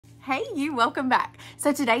Hey you, welcome back.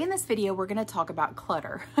 So today in this video, we're gonna talk about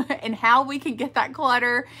clutter and how we can get that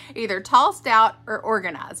clutter either tossed out or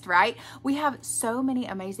organized, right? We have so many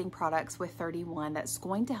amazing products with 31 that's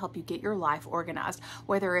going to help you get your life organized,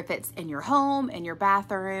 whether if it's in your home, in your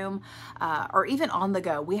bathroom, or even on the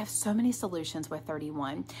go. We have so many solutions with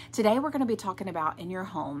 31. Today, we're gonna be talking about in your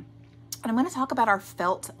home. And I'm going to talk about our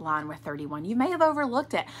felt line with 31. You may have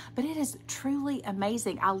overlooked it, but it is truly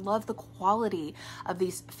amazing. I love the quality of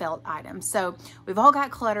these felt items. So we've all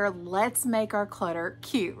got clutter. Let's make our clutter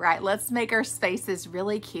cute, right? Let's make our spaces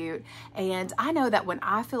really cute. And I know that when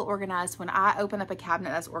I feel organized, when I open up a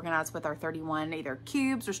cabinet that's organized with our 31, either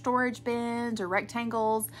cubes or storage bins or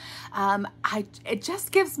rectangles, it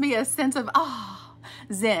just gives me a sense of,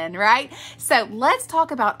 zen, right? So let's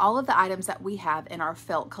talk about all of the items that we have in our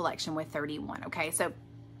felt collection with 31. Okay, so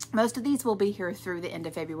most of these will be here through the end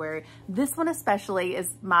of February. This one especially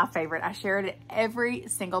is my favorite. I share it at every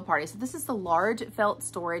single party. So this is the large felt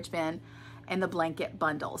storage bin and the blanket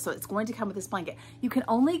bundle. So it's going to come with this blanket. You can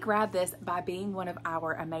only grab this by being one of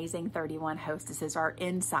our amazing 31 hostesses, our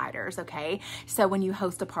insiders, okay? So when you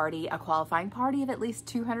host a party, a qualifying party of at least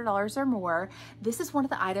 $200 or more, this is one of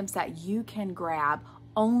the items that you can grab.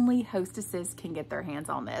 Only hostesses can get their hands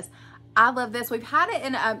on this. I love this. We've had it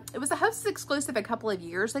in, it was a Hostess exclusive a couple of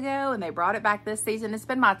years ago and they brought it back this season. It's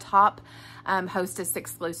been my top Hostess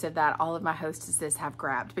exclusive that all of my hostesses have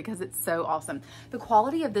grabbed because it's so awesome. The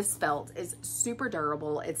quality of this felt is super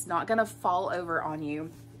durable. It's not gonna fall over on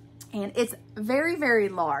you. And it's very, very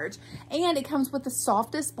large. And it comes with the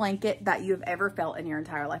softest blanket that you've ever felt in your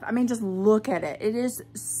entire life. I mean, just look at it. It is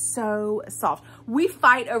so soft. We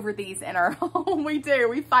fight over these in our home. We do.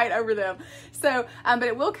 We fight over them. So, but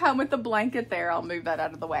it will come with the blanket there. I'll move that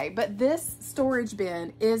out of the way. But this storage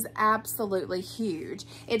bin is absolutely huge.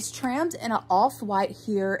 It's trimmed in an off-white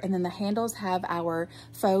here. And then the handles have our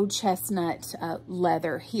faux chestnut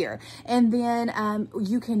leather here. And then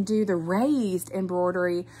you can do the raised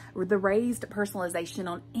embroidery, the raised personalization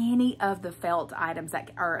on any of the felt items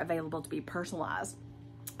that are available to be personalized.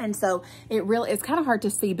 And so it's kind of hard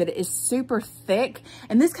to see, but it is super thick.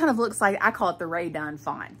 And this kind of looks like, I call it the Ray Dunn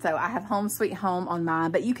font. So I have Home Sweet Home on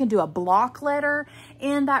mine, but you can do a block letter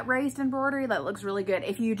in that raised embroidery. That looks really good.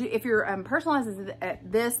 If you're personalizing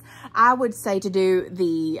this, I would say to do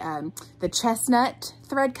the chestnut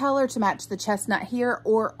thread color to match the chestnut here,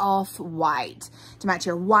 or off-white to match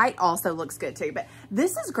your white also looks good too. But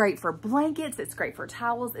this is great for blankets. It's great for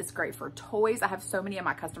towels. It's great for toys. I have so many of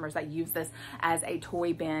my customers that use this as a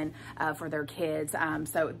toy bin for their kids.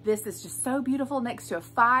 So this is just so beautiful next to a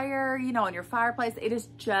fire, you know, in your fireplace. It is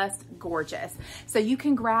just gorgeous. So you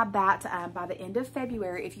can grab that by the end of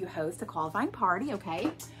February if you host a qualifying party,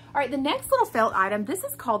 okay? All right, the next little felt item, this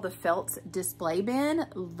is called the felt display bin.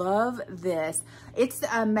 Love this. It's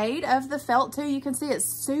made of the felt too. You can see it's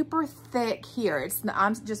super thick here.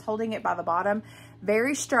 I'm just holding it by the bottom,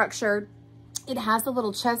 very structured. It has the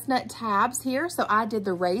little chestnut tabs here. So I did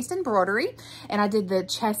the raised embroidery and I did the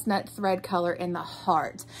chestnut thread color in the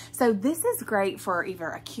heart. So this is great for either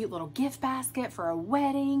a cute little gift basket for a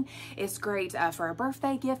wedding. It's great for a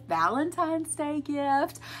birthday gift, Valentine's Day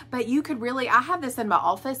gift. But you could really, I have this in my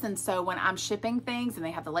office. And so when I'm shipping things and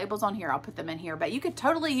they have the labels on here, I'll put them in here. But you could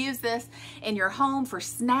totally use this in your home for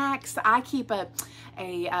snacks. I keep a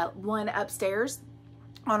one upstairs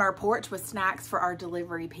on our porch with snacks for our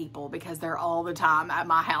delivery people because they're all the time at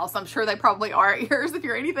my house. I'm sure they probably are at yours if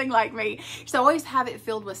you're anything like me. So always have it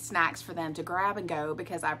filled with snacks for them to grab and go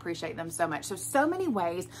because I appreciate them so much. So many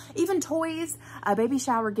ways, even toys, a baby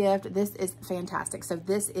shower gift. This is fantastic. So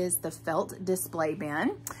this is the felt display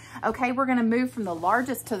bin. Okay, we're gonna move from the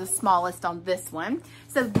largest to the smallest on this one.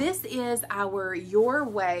 So this is our Your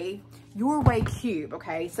Way cube,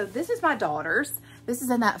 okay? So this is my daughter's. This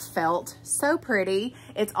is in that felt, so pretty.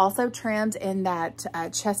 It's also trimmed in that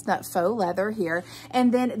chestnut faux leather here.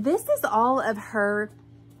 And then this is all of her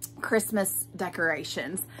Christmas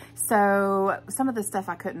decorations. So some of the stuff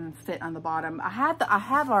I couldn't fit on the bottom. I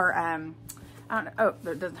have our,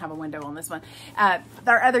 it doesn't have a window on this one.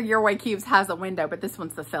 Our other Your Way cubes has a window, but this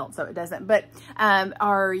one's the felt, so it doesn't. But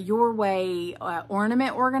our Your Way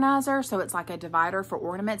ornament organizer, so it's like a divider for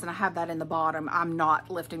ornaments, and I have that in the bottom. I'm not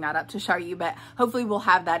lifting that up to show you, but hopefully we'll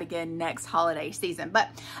have that again next holiday season. But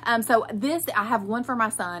so this, I have one for my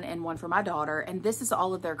son and one for my daughter, and this is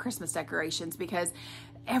all of their Christmas decorations because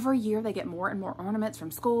every year they get more and more ornaments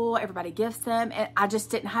from school. Everybody gifts them. And I just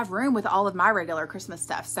didn't have room with all of my regular Christmas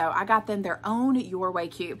stuff. So I got them their own Your Way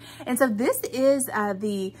cube. And so this is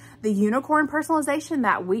the unicorn personalization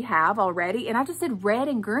that we have already. And I just did red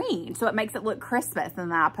and green. So it makes it look Christmas.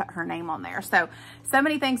 And then I put her name on there. So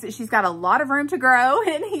many things that she's got a lot of room to grow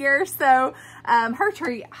in here. So her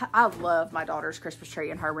tree, I love my daughter's Christmas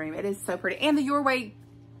tree in her room. It is so pretty. And the Your Way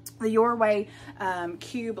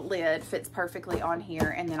cube lid fits perfectly on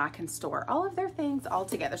here, and then I can store all of their things all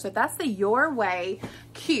together. So that's the Your Way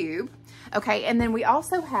cube. Okay, and then we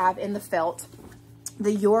also have in the felt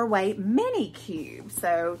the Your Way mini cube.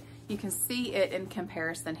 So you can see it in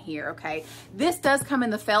comparison here. Okay, this does come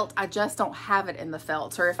in the felt. I just don't have it in the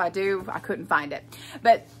felt, or if I do, I couldn't find it.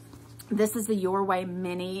 But this is the Your Way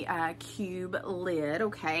mini cube lid,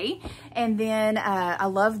 okay? And then I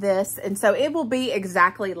love this. And so it will be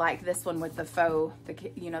exactly like this one with the faux,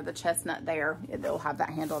 the chestnut there. It'll have that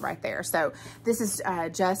handle right there. So this is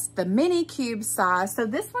just the mini cube size. So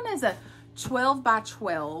this one is a 12 by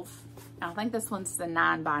 12. I think this one's the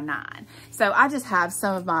 9 by 9. So I just have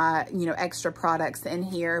some of my, extra products in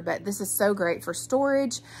here, but this is so great for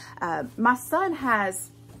storage. My son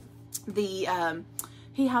has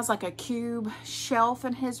he has like a cube shelf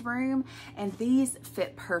in his room, and these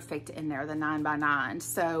fit perfect in there, the 9 by 9.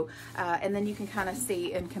 So, and then you can kind of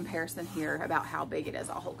see in comparison here about how big it is.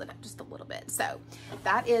 I'll hold it up just a little bit. So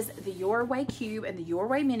that is the Your Way cube and the Your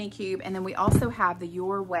Way mini cube. And then we also have the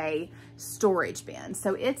Your Way storage bin.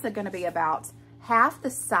 So it's going to be about half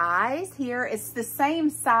the size here. It's the same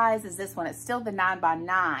size as this one. It's still the 9 by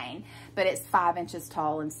 9, but it's 5 inches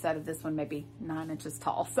tall instead of this one maybe 9 inches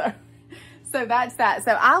tall. So that's that.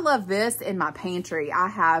 So I love this in my pantry. I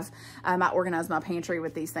have, I organize my pantry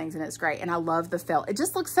with these things, and it's great. And I love the felt. It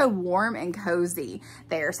just looks so warm and cozy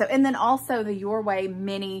there. So, and then also the Your Way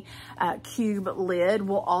mini cube lid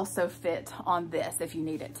will also fit on this if you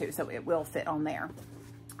need it to. So it will fit on there.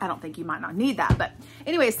 I don't think you might not need that, but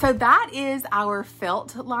anyway, so that is our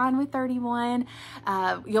felt line with 31.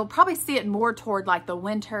 You'll probably see it more toward like the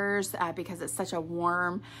winters because it's such a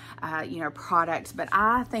warm, product, but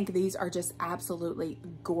I think these are just absolutely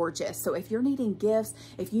gorgeous. So if you're needing gifts,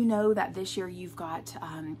 if you know that this year you've got,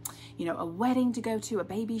 a wedding to go to, a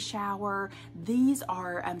baby shower, these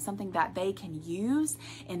are something that they can use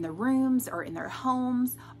in the rooms or in their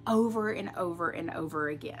homes over and over and over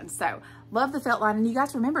again. So love the felt line. And you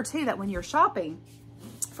guys remember too that when you're shopping,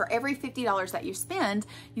 for every $50 that you spend,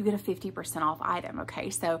 you get a 50% off item, okay?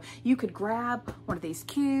 So you could grab one of these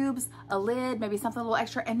cubes, a lid, maybe something a little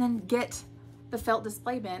extra, and then get the felt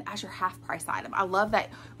display bin as your half price item. I love that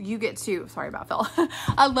you get to, sorry about felt.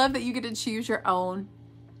 I love that you get to choose your own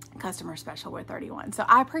customer special with 31. So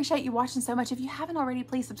I appreciate you watching so much. If you haven't already,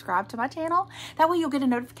 please subscribe to my channel. That way you'll get a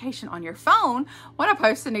notification on your phone when I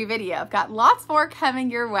post a new video. I've got lots more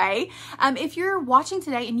coming your way. If you're watching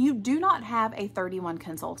today and you do not have a 31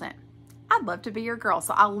 consultant, I'd love to be your girl.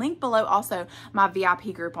 So I'll link below also my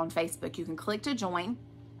VIP group on Facebook. You can click to join.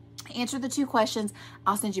 Answer the 2 questions.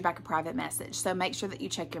 I'll send you back a private message. So make sure that you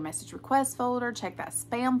check your message request folder, check that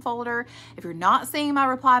spam folder. If you're not seeing my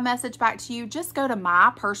reply message back to you, just go to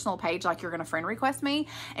my personal page like you're going to friend request me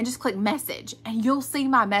and just click message, and you'll see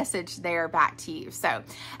my message there back to you. So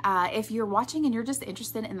if you're watching and you're just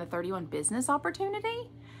interested in the 31 business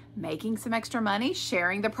opportunity, making some extra money,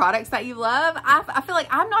 sharing the products that you love. I feel like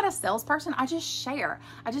I'm not a salesperson. I just share.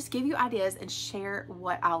 I just give you ideas and share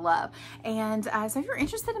what I love. And so if you're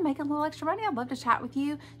interested in making a little extra money, I'd love to chat with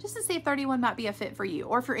you just to see if 31 might be a fit for you.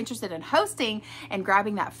 Or if you're interested in hosting and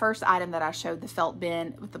grabbing that first item that I showed, the felt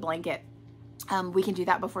bin with the blanket, we can do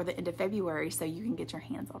that before the end of February so you can get your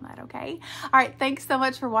hands on that, okay? All right, thanks so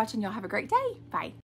much for watching. Y'all have a great day. Bye.